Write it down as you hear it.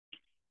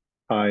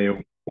Hi,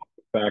 and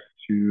welcome back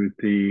to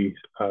the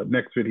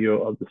next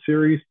video of the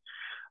series.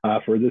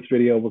 For this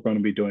video, we're going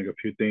to be doing a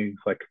few things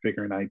like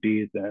configuring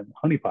IDs and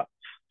honeypots.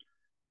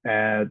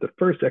 And the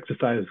first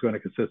exercise is going to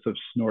consist of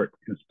Snort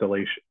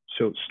installation.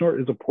 So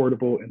Snort is a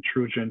portable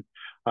intrusion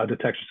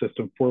detection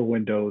system for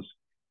Windows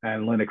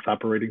and Linux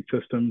operating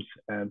systems.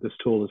 And this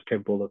tool is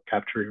capable of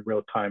capturing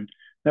real-time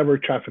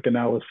network traffic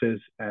analysis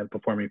and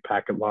performing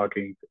packet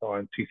logging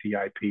on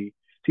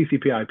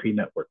TCP/IP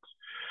networks.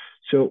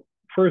 So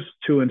first,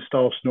 to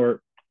install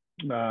Snort,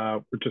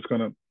 we're just going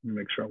to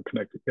make sure I'm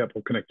connected. Yep,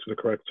 we'll connect to the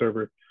correct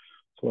server.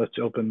 So let's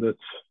open this.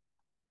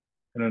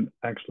 And then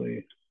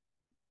actually,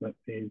 let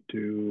me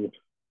do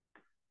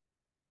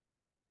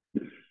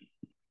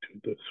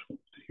this one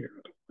here.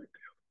 I don't like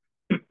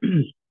the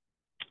other.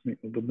 Let me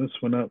open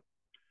this one up.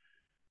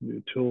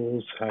 New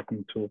tools,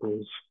 hacking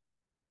tools.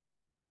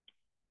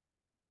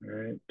 All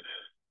right.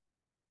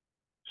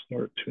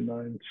 Snort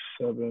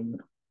 297.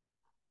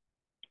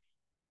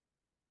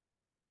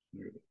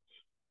 There it is.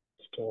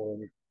 Install.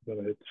 I'm going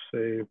to hit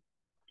save.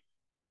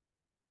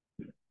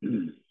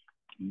 And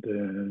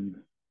then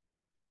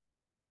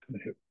I'm going to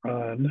hit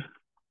run.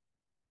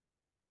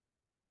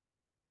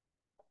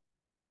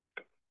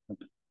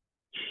 It's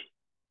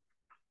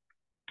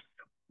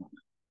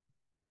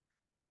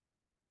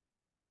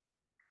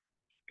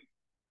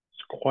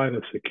quite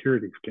a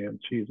security scam.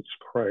 Jesus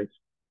Christ.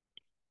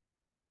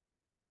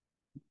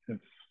 Yes,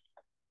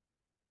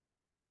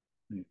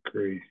 I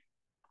agree.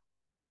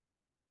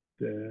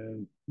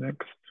 Then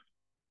next.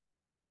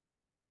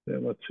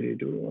 Then let's see,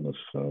 do we want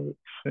to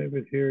save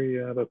it here?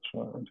 Yeah, that's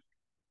fine.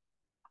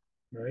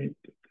 All right,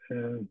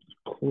 and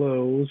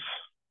close.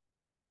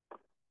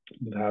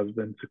 It has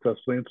been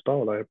successfully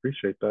installed. I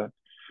appreciate that.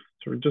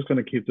 So we're just going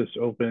to keep this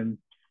open,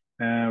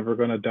 and we're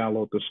going to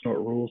download the Snort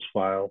Rules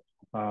file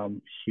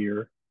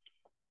here.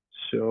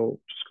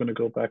 So just going to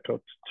go back up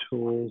to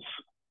Tools,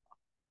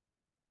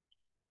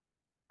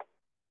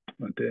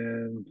 and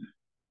then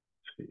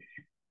let's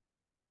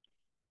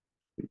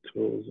see,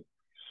 Tools,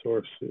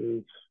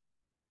 Sources.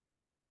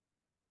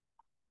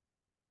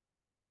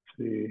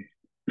 See.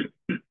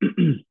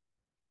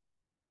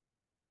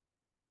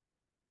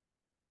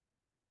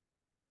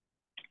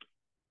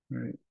 All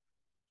right,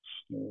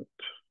 Snort.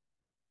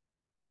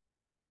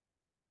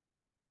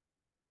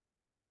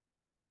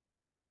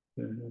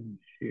 And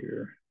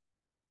here.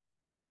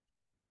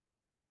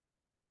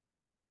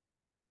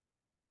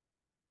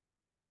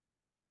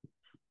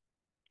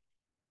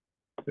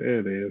 There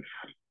it is.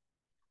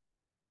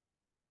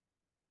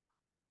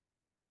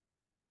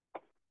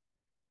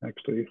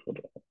 Actually, hold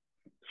on a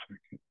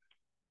second.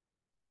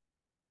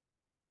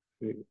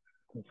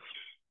 Let's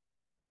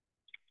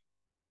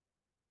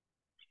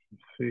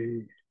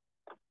see.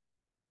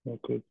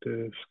 Local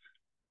disk.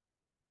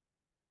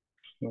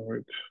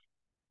 Snort.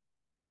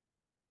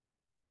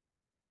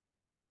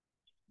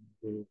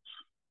 Rules.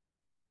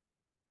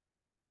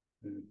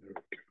 And there we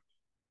go.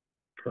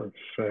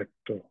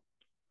 Perfecto.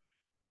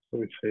 So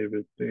we save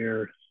it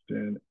there.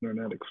 Then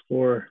Internet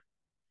Explorer.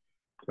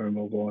 So we'll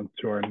move on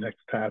to our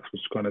next task,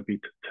 which is going to be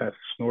to test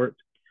Snort.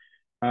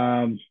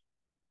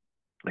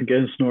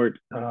 Again, Snort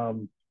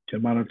can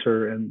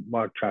monitor and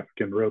log traffic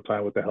in real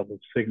time with the help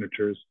of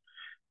signatures,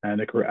 and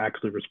it can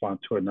actually respond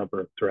to a number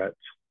of threats.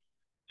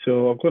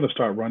 So I'm going to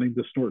start running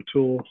the Snort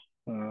tool.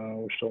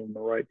 We're still on the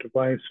right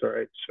device. All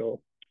right,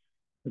 so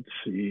let's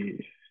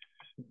see.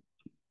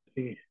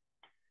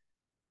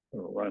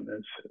 I'll run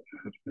this.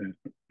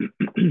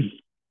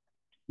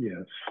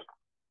 Yes.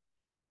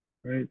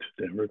 Right,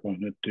 then we're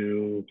going to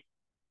do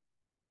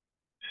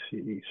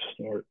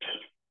Snort.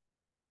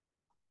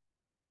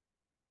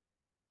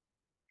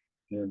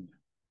 And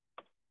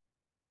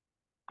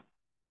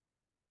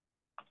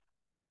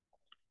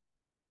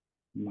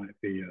might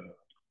be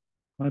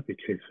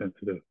case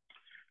sensitive.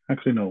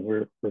 Actually, no,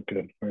 we're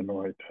good. We're in the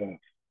right path.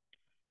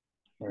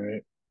 All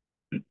right.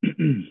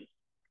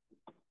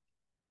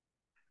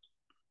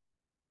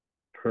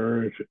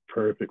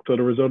 Perfect. So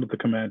the result of the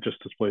command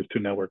just displays two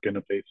network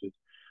interfaces.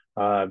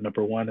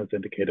 Number one is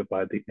indicated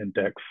by the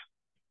index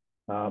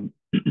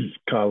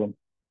column.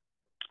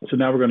 So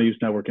now we're going to use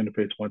network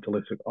interface one to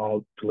listen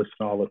all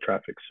the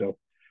traffic. So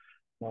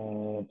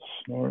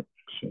Snort.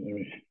 So let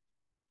me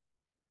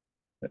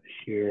put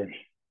here.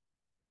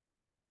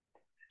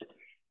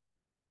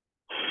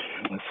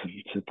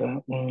 Listen to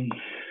that one.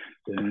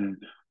 Then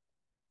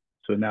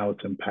so now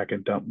it's in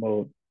packet dump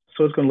mode.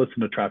 So it's going to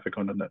listen to traffic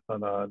on a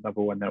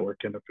number one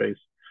network interface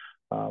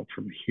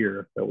from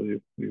here that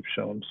we've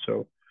shown.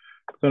 So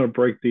I'm going to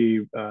break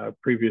the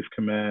previous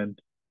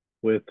command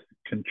with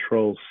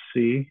Control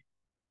C.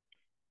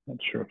 Not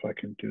sure if I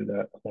can do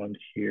that one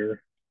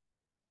here.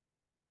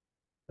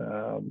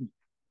 Let's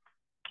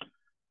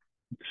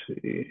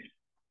see.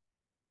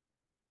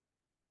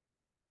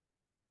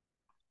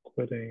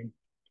 Quitting.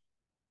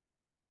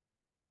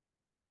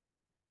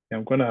 Yeah,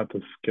 I'm going to have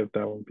to skip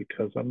that one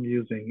because I'm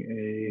using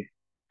a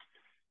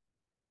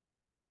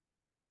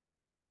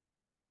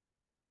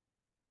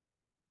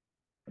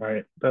all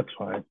right, that's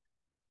fine.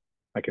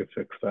 I can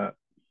fix that.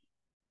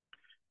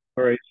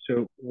 All right,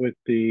 so with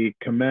the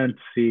Command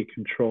C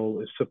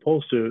control, it's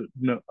supposed to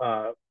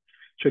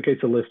showcase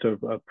a list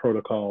of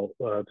protocol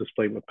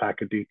displayed with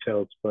packet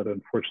details, but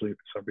unfortunately,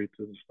 for some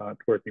reason, it's not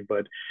working.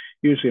 But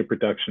usually in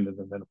production and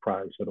in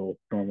enterprise, it'll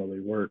normally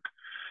work.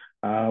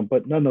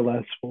 But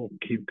nonetheless, we'll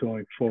keep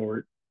going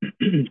forward.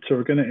 So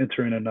we're going to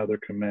enter in another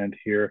command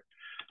here.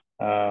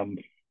 Then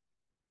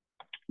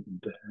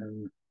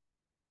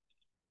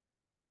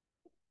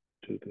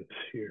do this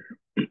here.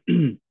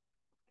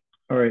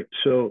 All right,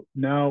 so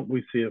now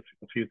we see a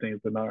few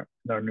things in our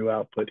new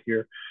output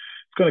here.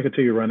 It's going to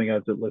continue running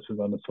as it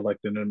listens on the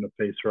selected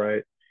interface,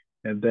 right?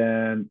 And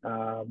then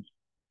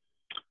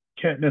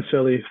can't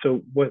necessarily,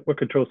 so what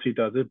Control C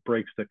does, it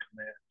breaks the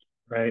command,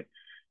 right?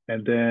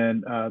 And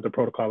then the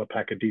protocol and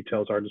packet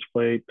details are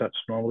displayed. That's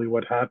normally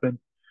what happens,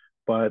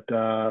 but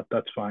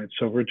that's fine.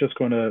 So we're just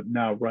going to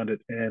now run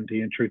it in the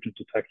intrusion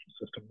detection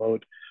system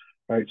mode.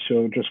 All right,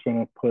 so just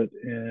going to put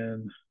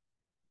in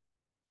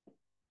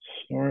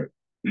Snort,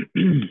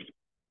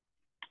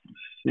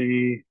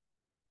 C,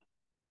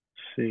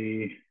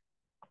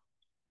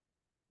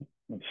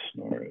 let's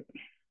Snort,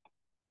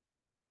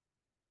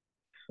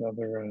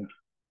 other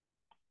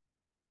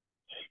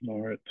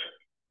Snort,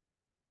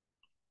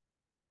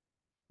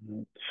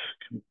 let's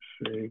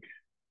config,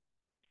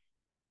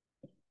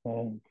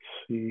 Alt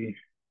C,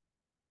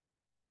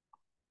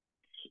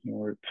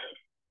 Snort,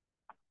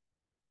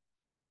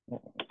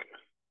 okay,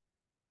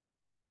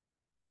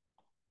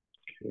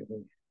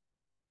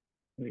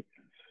 wait,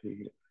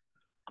 see.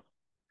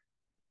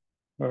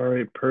 All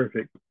right,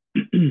 perfect.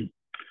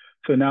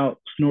 So now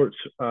Snort,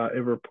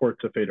 it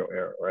reports a fatal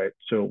error, right?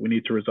 So we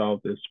need to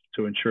resolve this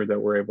to ensure that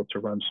we're able to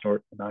run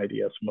Snort in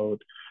IDS mode.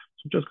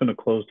 So I'm just going to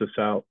close this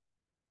out.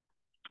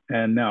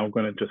 And now I'm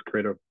going to just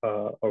create a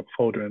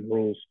folder and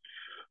rules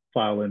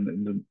file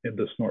in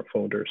the Snort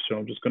folder. So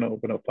I'm just going to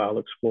open up File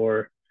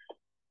Explorer.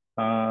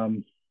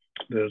 Then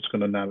just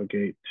going to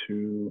navigate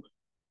to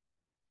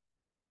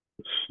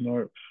the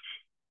Snort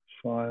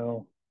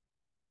file.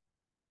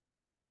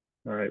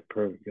 All right,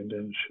 perfect. And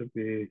then it should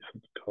be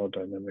something called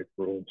dynamic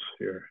rules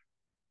here.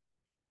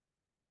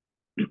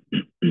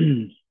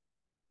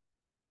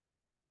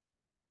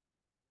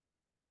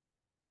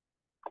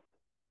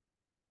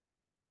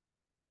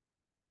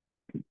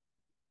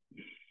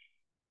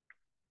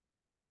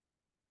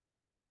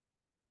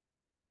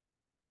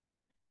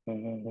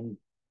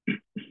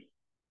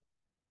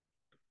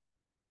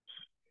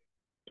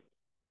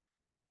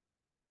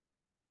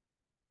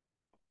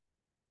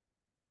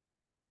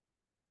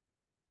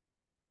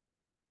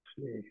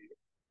 See.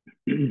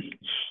 Let's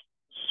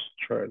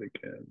try it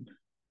again.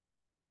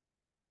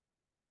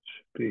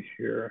 Should be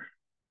here.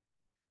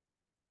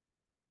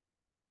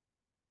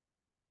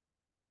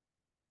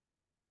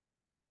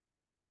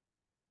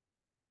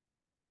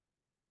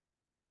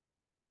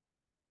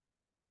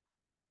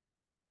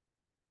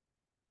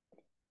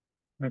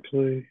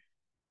 Actually,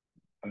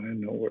 I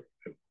know where it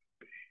would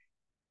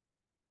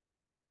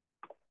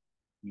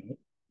be. Nope,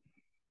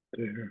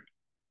 there.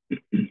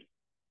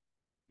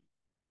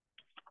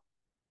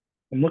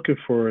 I'm looking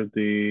for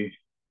the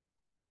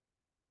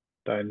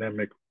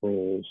dynamic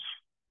rules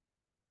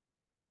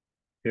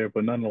here,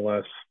 but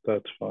nonetheless,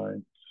 that's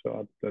fine.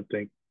 So I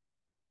think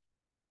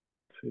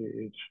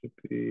it should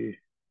be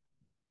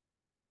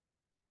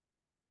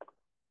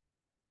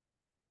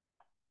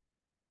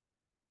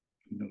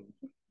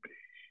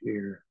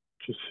here.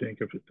 Just seeing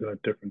if it's in a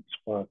different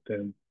spot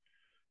than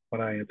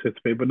what I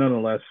anticipate, but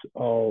nonetheless,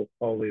 I'll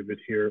leave it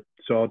here.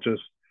 So I'll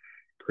just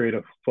create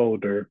a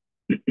folder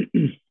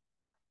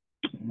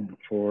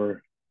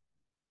for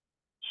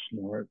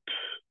Snort.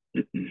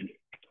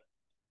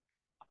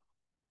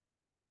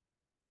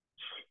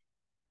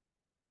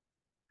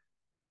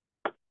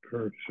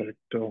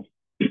 Perfecto.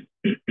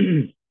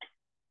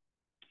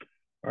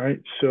 All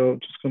right, so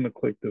just going to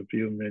click the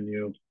view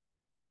menu,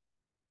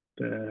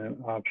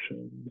 then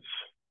options,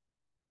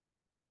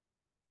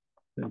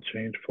 then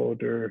change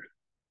folder,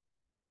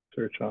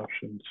 search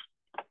options,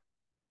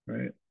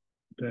 right?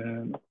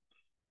 Then,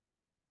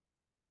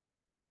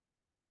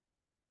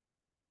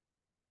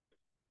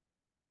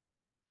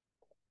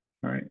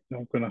 all right,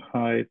 I'm going to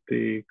hide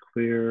the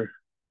clear,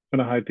 I'm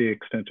going to hide the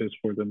extensions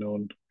for the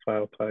known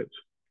file types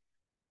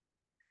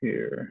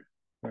here,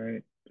 all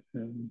right?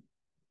 And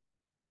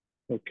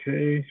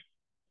okay.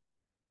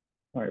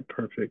 All right,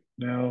 perfect.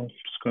 Now,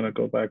 just going to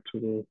go back to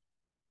the,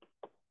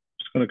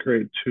 just going to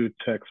create two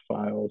text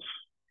files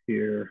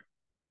here.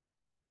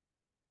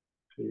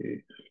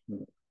 See,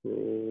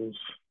 rules.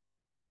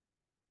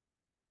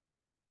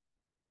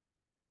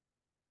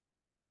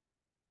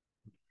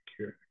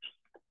 Here.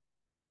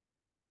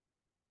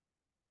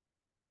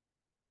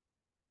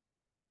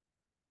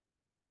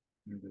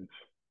 There it is.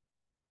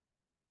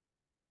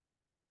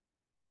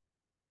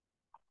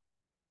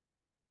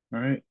 All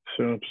right,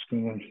 so I'm just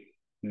going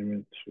to name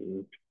it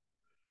to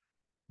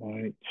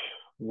white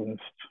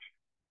list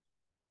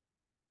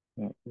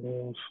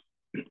rules.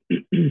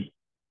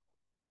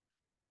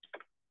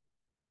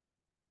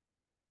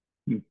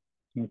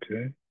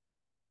 Okay.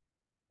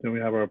 Then we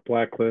have our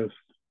blacklist.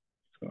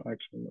 It's So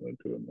actually, I'm going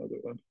to do another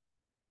one.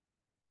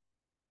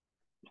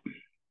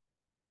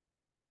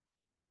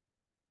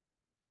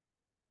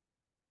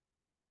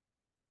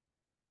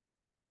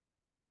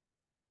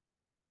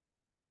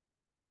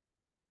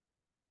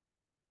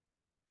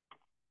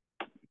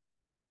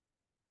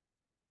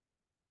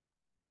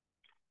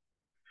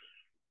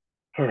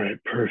 All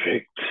right,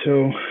 perfect.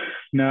 So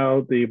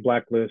now the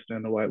blacklist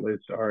and the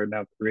whitelist are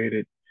now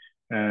created.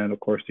 And of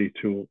course, these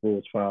two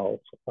rules files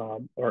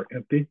are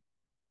empty.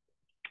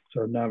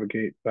 So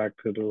navigate back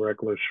to the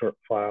regular short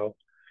file.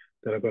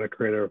 Then I'm going to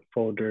create a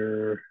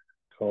folder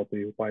called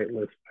the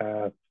whitelist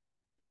path.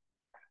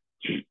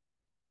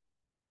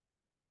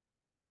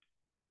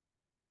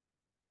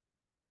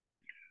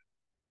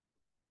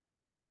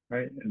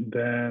 Right, and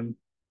then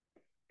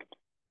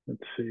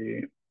let's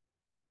see,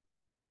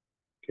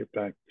 get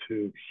back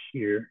to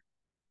here.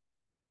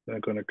 Then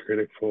I'm going to create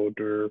a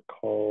folder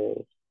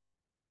called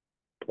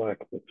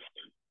blacklist.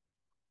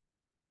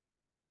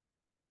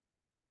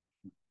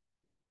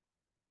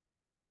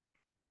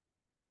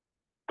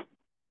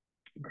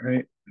 All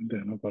right, and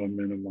then I'm going to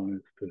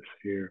minimize this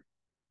here.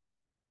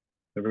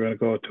 Then we're going to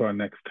go to our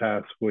next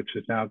task, which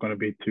is now going to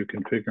be to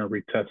configure and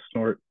retest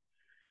Snort.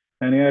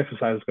 And the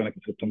exercise is going to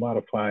consist of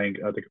modifying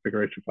the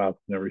configuration files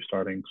and then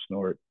restarting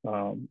Snort.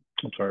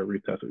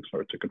 Retesting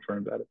Snort to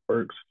confirm that it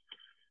works.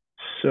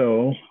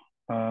 So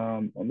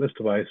on this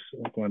device,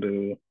 I'm going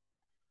to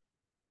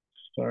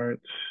start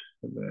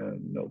and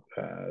then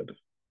notepad.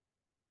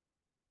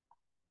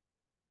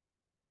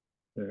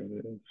 There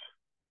it is.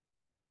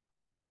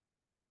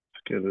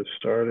 Let's get it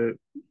started.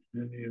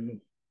 Menu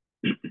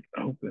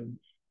open.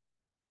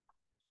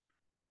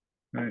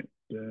 All right,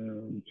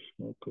 then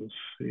local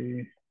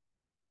C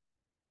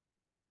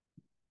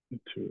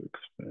to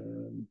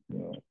expand.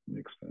 Well, let me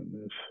expand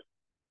this.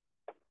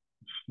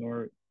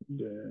 Snort,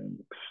 then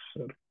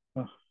etc.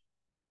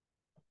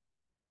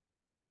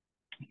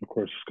 Of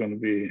course, it's going to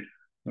be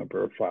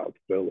number of files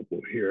available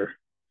here.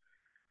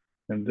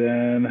 And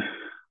then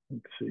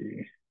let's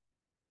see.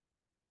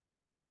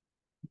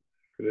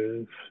 It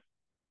is.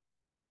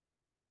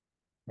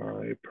 All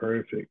right,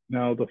 perfect.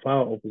 Now the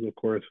file opens, of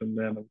course, and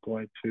then I'm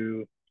going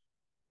to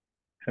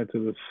head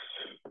to this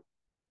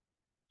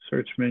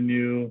search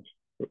menu,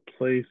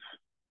 replace,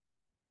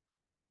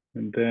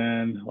 and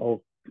then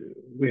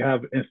we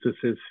have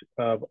instances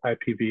of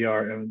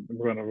IPVR, and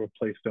we're going to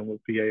replace them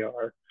with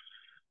VAR.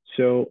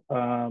 So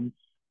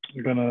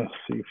we're going to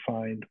see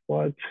find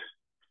what,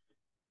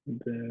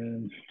 and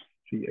then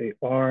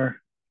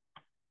VAR,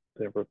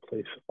 then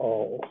replace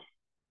all.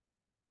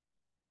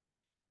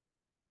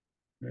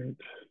 Right.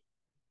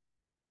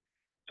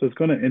 So it's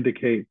going to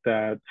indicate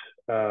that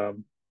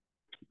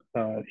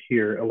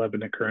here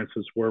 11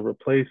 occurrences were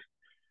replaced.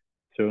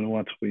 So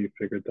once we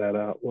figured that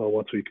out, well,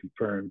 once we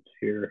confirmed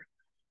here,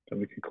 then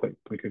we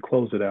can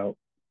close it out.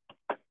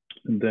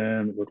 And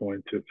then we're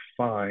going to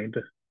find.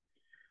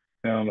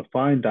 And on the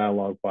find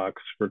dialog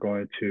box, we're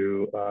going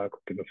to click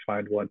in the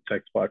find one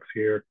text box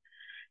here.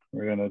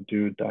 We're going to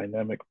do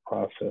dynamic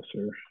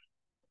processor.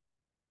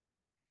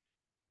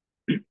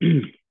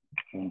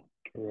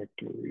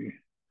 Directory.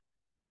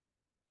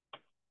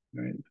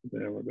 Right, so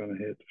then we're going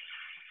to hit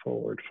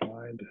forward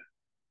find.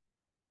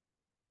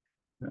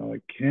 Now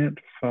I can't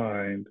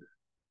find.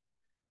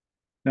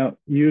 Now,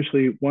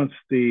 usually once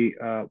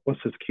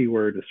this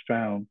keyword is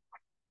found,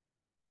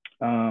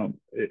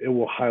 it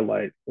will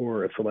highlight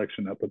or a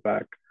selection at the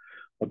back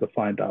of the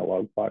find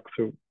dialog box.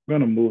 So we're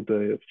going to move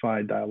the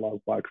find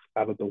dialog box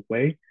out of the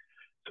way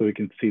so we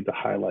can see the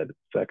highlighted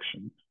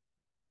section.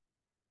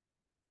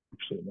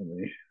 Actually, let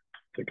me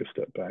take a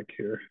step back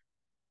here.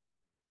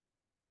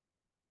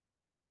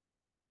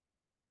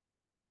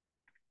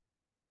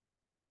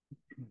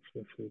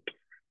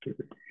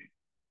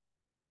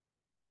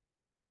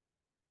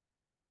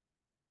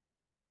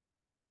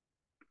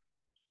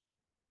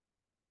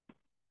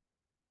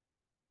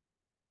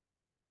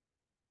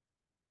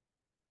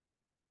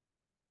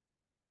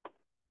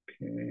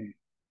 Okay.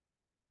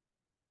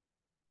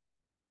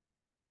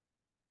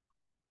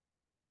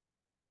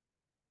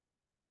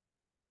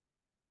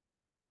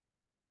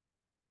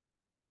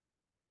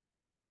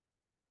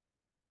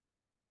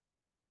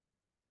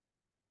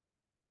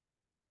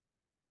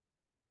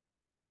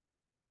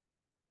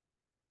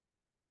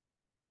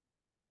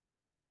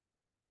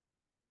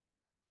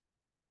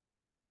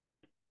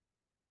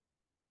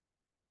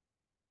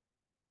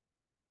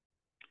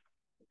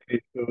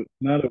 Okay, so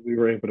now that we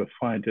were able to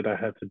find it, I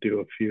had to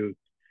do a few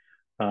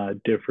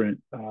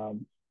different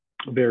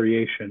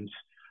variations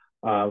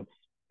of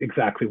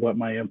exactly what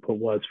my input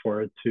was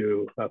for it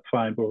to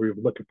find what we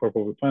were looking for,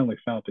 but we finally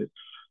found it.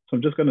 So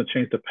I'm just going to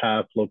change the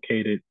path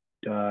located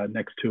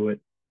next to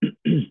it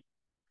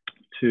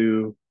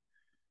to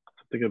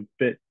something a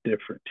bit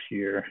different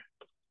here.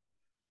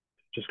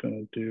 Just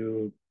going to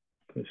do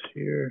this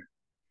here,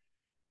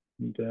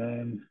 and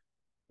then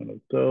one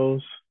of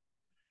those.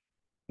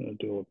 I'm going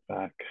to do a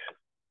back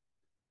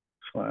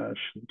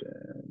slash, and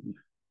then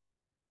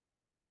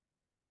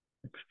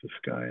X this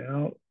guy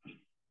out.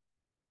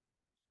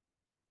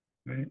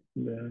 right?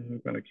 And then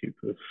we're going to keep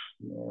this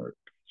snort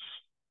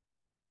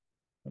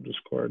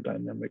underscore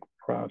dynamic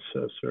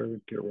processor,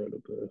 get rid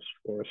of this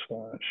 /.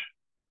 All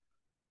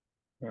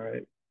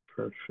right,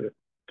 perfect.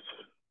 I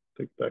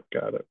think that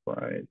got it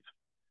right.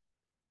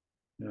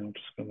 Now I'm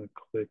just going to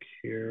click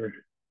here.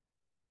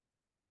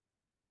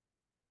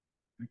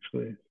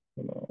 Actually,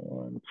 hold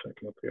on 1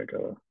 second. I think I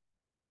got to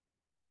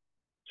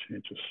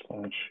change the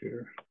 /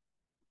 here.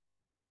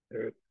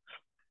 There it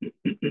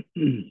is.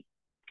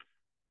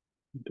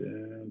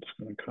 Then I'm just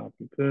going to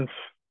copy this,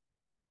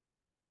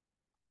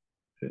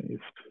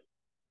 paste.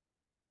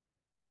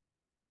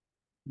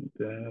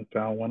 Then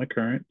found one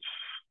occurrence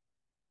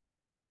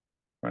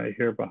right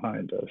here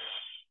behind us.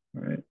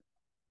 All right,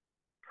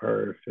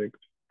 perfect.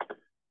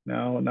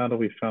 Now that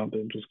we found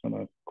it, I'm just going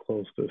to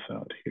close this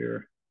out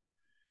here.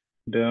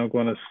 Then I'm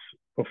going to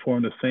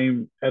perform the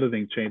same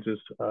editing changes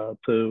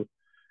to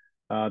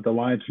the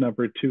lines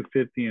number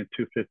 250 and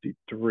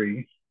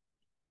 253.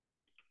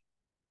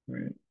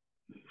 Right.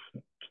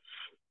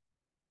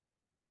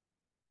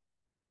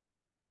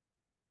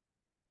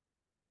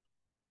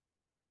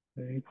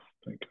 Paste.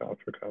 Thank God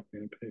for copy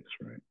and paste,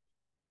 right?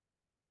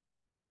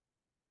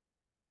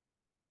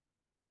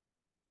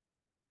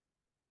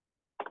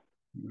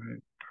 All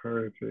right,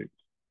 perfect.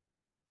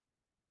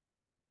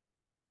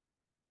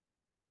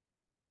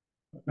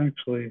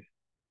 Actually,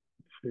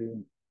 let's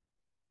see,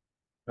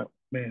 that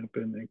may have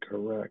been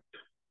incorrect.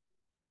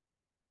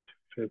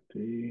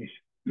 50.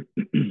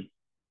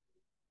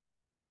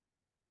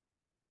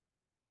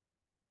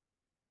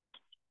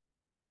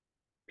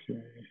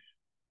 Okay.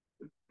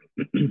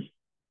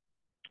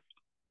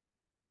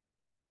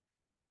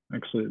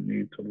 Actually, it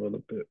needs a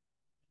little bit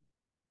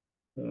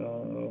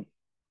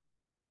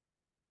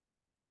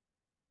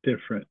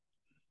different.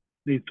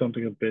 Needs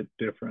something a bit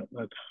different.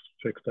 Let's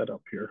fix that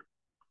up here.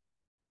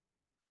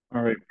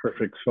 All right,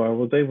 perfect. So I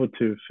was able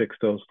to fix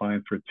those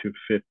lines for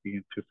 250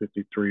 and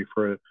 253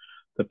 for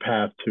the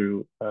path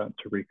to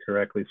read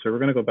correctly. So we're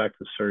going to go back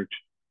to search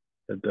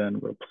and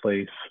then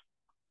replace,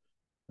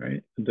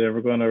 right? And then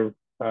we're going to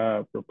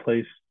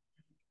replace,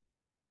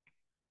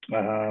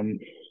 let's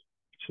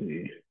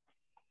see,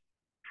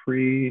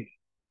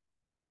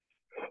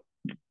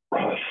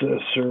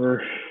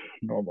 pre-processor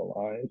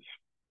normalize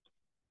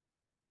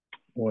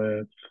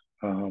with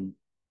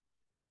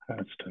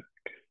hashtag.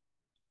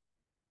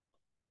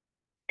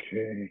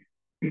 Okay.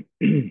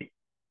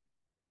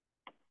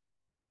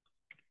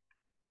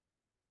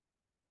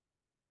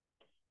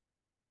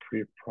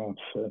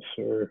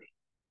 Preprocessor.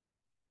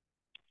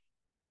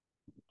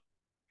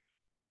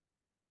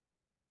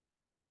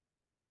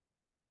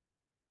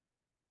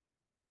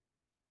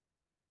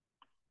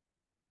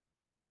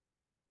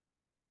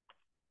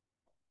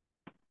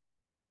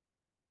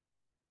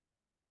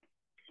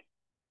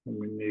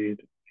 We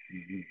need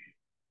a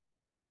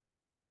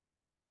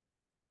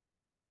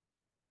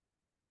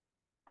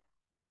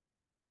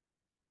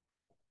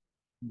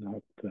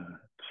not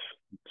that.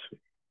 Let's see.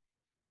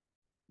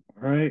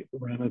 All right,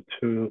 ran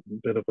into a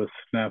bit of a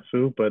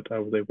snafu, but I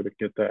was able to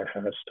get that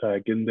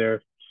hashtag in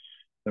there.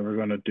 Then we're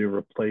going to do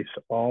replace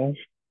all.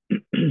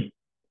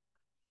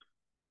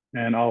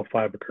 And all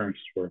 5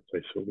 occurrences were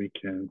replaced, so we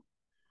can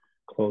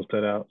close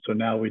that out. So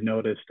now we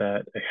notice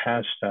that a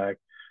hashtag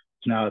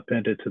is now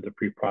appended to the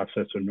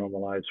preprocessor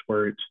normalized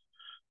words.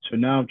 So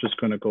now I'm just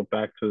going to go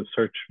back to the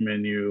search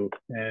menu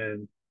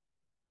and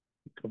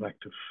go back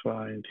to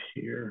find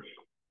here.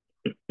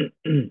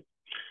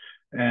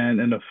 And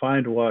in the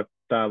find what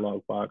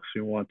dialog box,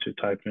 you want to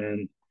type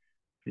in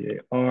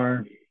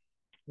var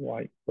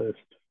whitelist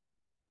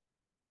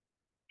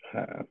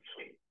path.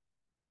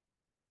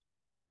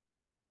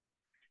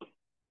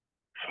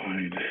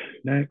 Fine.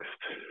 Next.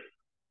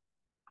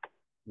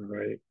 All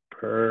right,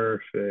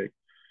 perfect.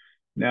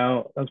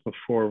 Now, as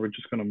before, we're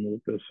just going to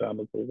move this out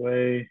of the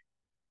way.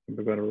 And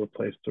we're going to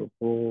replace the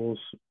rules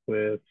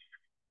with,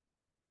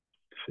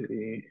 let's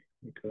see,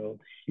 we go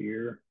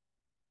here.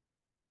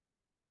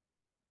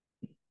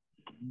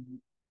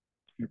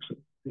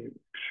 Actually, make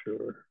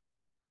sure.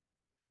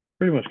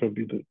 Pretty much going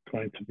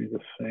to be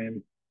the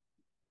same.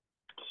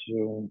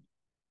 So,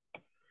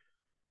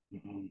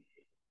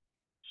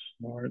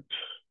 Snort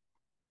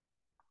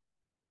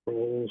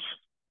Rules.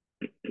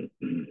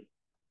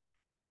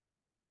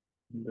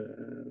 And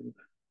then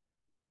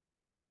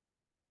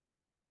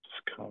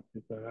just copy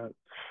that,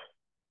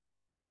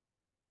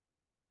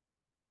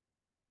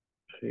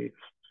 paste,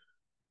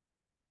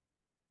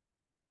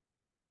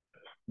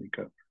 we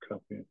got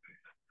copy and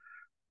paste.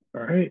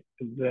 All right,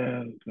 and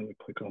then I'm gonna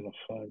click on the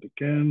find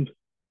again,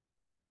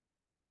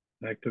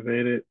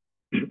 activate it,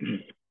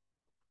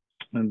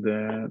 and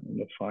then in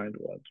the find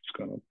one, I'm just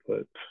gonna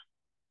put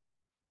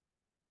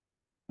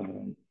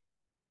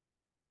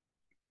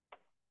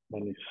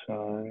money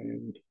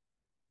sign.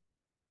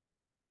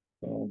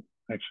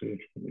 Actually,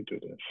 let me do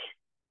this.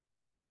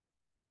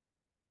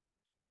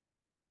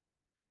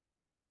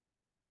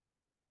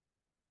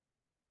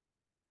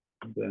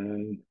 And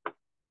then, let's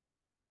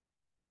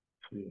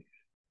see.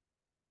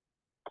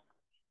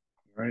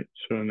 All right,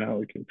 so now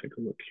we can take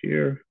a look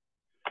here.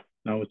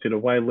 Now we see the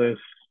whitelist.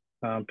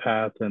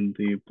 path and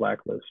the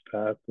blacklist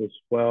path as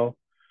well.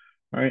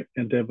 All right,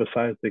 and then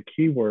besides the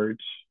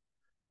keywords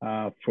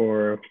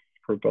for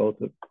both,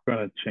 we're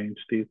going to change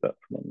these up.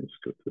 Let me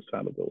scoot this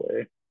out of the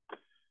way.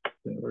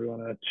 Then we're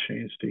going to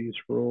change these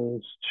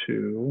rules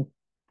to,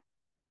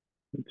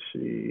 let's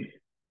see,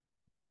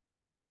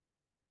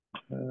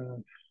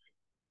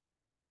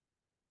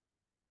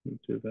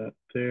 do that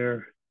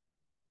there.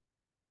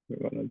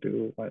 We're going to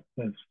do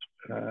whitelist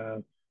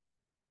path.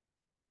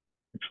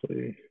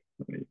 Actually,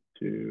 let me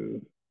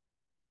do,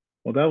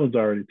 well, that was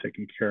already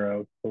taken care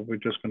of, but we're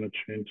just going to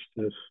change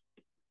this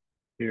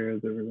here.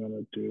 Then we're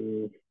going to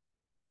do,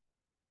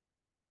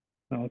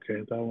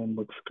 okay, that one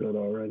looks good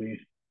already.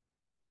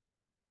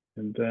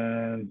 And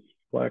then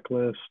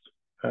blacklist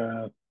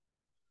path.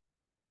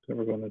 Then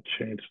we're going to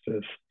change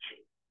this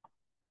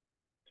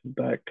to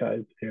that guy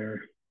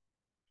here.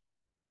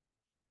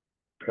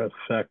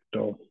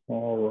 Perfecto.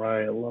 All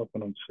right, I love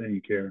what I'm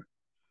seeing here.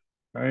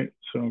 All right,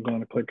 so I'm going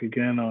to click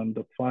again on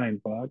the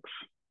find box.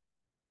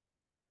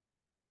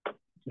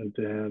 And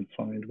then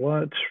find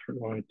what? We're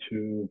going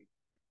to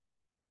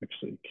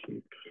actually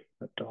keep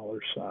a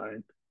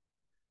 $sign.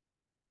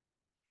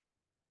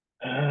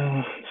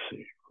 Let's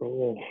see,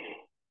 role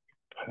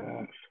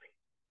path.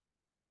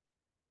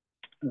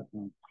 /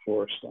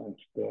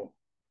 still.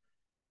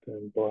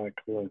 Then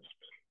blacklist.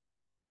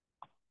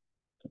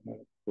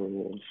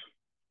 Rules.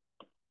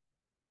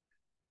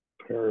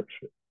 Perfect,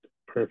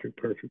 perfect,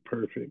 perfect,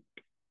 perfect.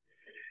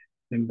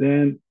 And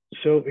then,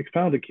 so it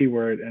found a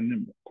keyword, and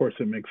then of course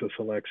it makes a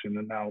selection.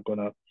 And now I'm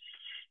gonna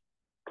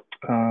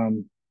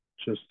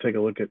just take a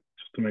look at,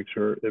 just to make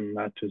sure it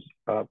matches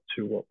up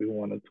to what we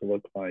want it to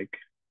look like.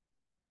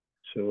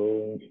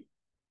 So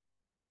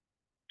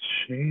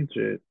change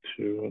it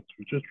to,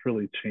 we're just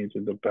really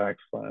changing the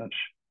backslash.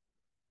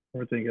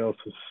 Everything else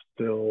is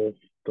still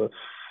the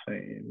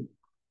same.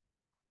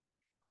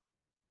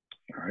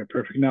 All right,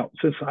 perfect. Now,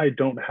 since I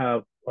don't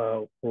have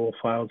rule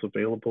files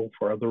available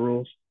for other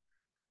rules,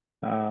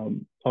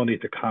 I'll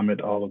need to comment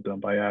all of them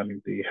by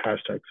adding the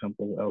hashtag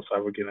symbol, else I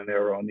would get an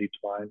error on each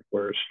line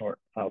where Snort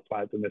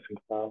finds the missing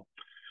file.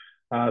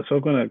 So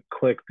I'm going to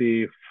click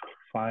the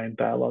find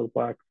dialog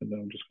box, and then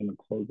I'm just going to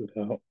close it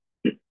out.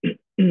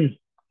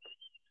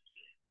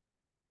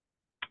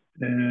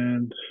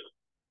 And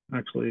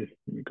actually,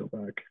 let me go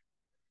back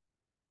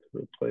to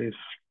replace,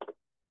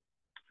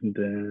 and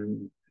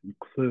then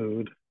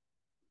include,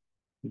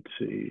 let's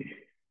see,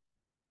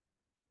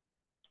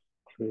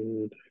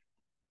 include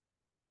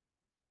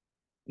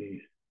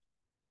the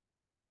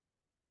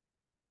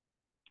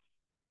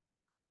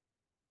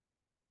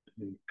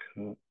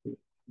cut,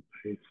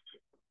 paste,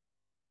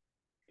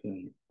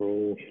 then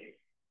roll.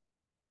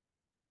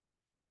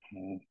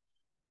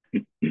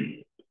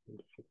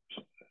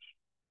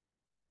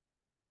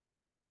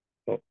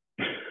 Oh,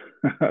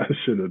 I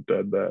should have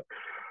done that,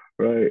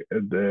 right?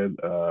 And then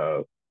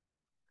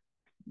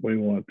we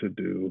want to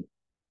do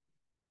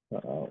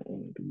one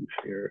of these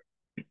here.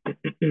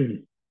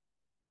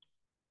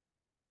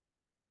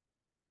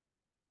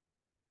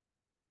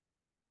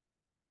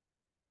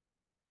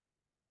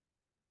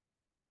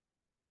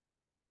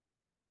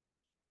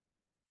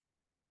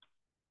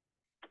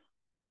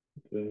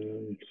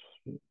 Then,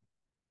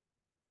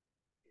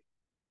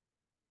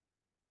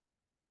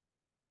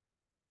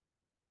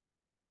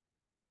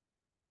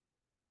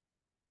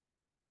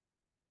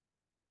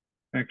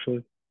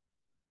 actually,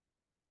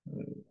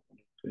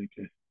 take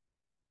it.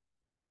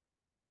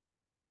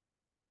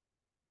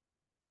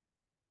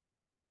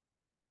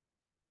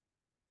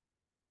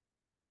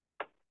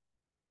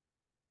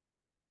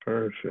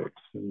 Perfect.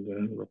 And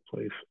then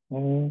replace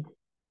all.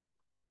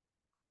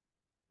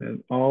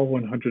 And all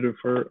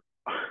 104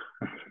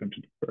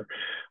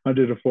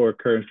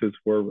 occurrences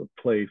were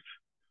replaced.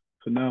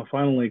 So now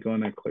finally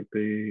going to click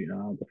the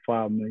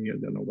file menu,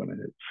 and then I'm going to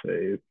hit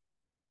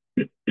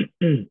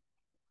save.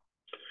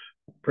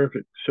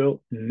 Perfect.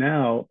 So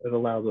now it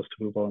allows us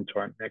to move on to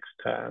our next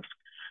task,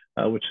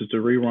 which is to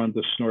rerun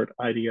the Snort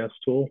IDS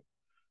tool.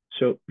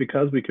 So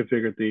because we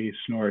configured the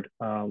Snort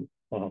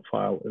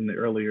file in the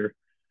earlier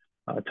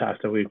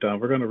task that we've done,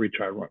 we're going to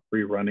retry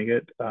rerunning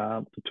it,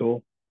 the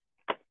tool.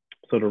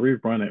 So to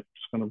rerun it, I'm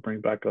just going to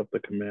bring back up the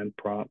command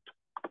prompt.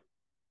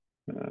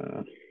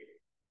 Run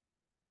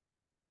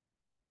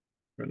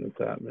as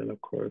admin,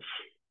 of course.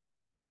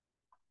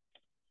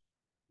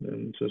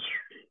 Then just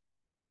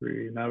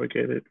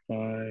re-navigate it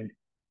by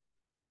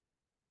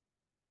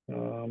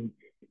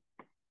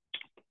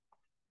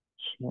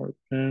Snort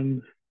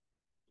bin.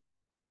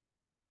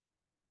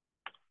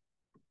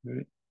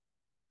 Right.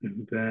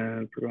 And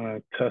then we're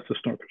going to test the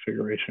Snort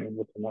configuration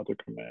with another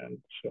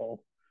command. So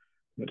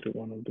I'm going to do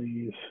one of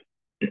these.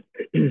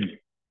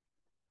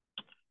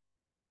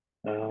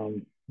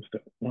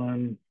 Step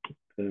one,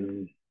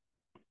 then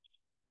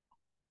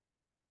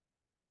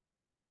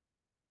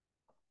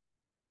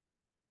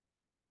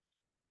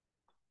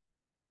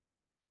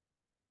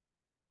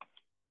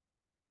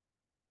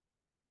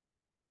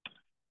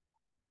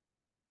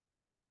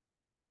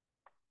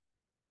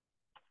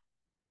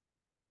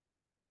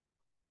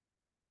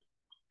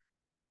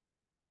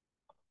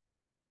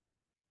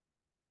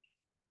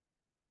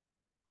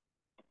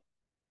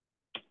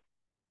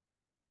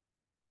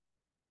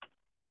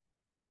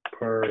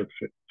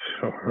Perfect.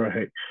 All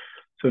right.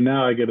 So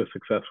now I get a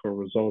successful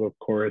result, of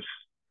course.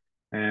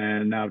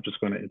 And now I'm just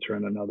going to enter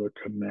in another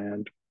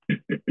command.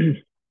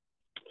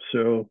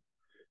 So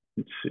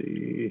let's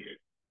see.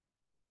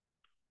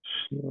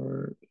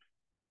 Snort.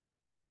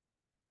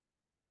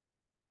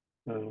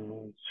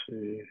 Let's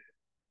see.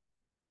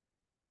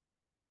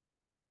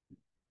 A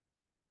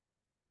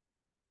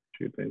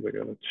few things I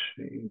got to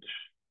change.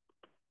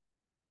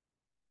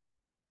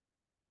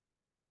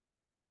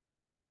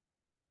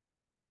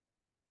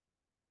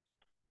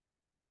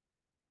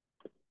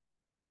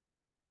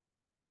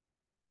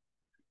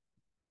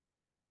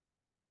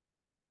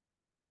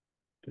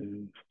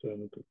 Then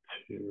instead of the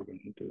two, we're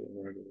going to do a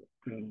regular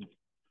pen.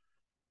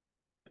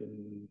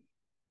 Then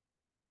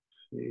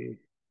see.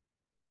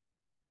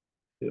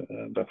 Yeah,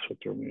 that's what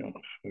threw me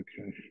off.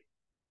 Okay.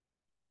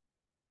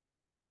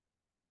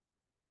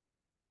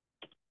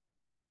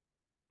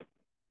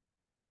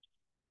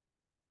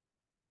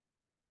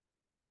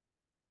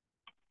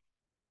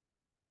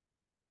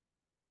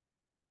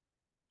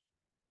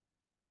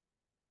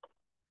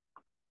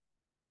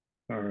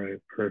 All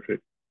right,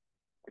 perfect.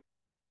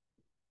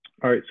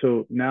 All right,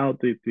 so now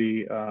the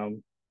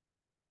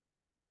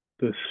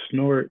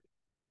Snort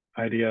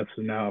IDS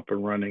is now up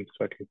and running,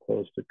 so I can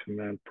close the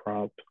command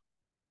prompt.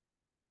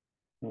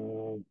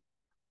 I'll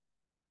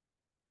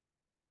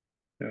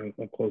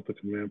close the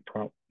command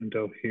prompt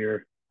window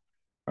here.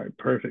 All right,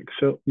 perfect.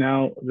 So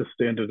now this is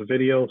the end of the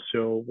video.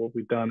 So what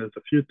we've done is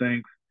a few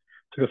things.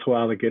 Took us a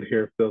while to get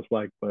here, it feels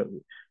like, but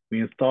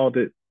we installed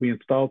it. We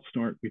installed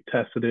Snort, we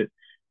tested it,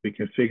 we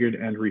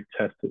configured and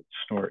retested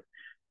Snort.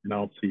 And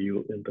I'll see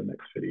you in the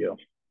next video.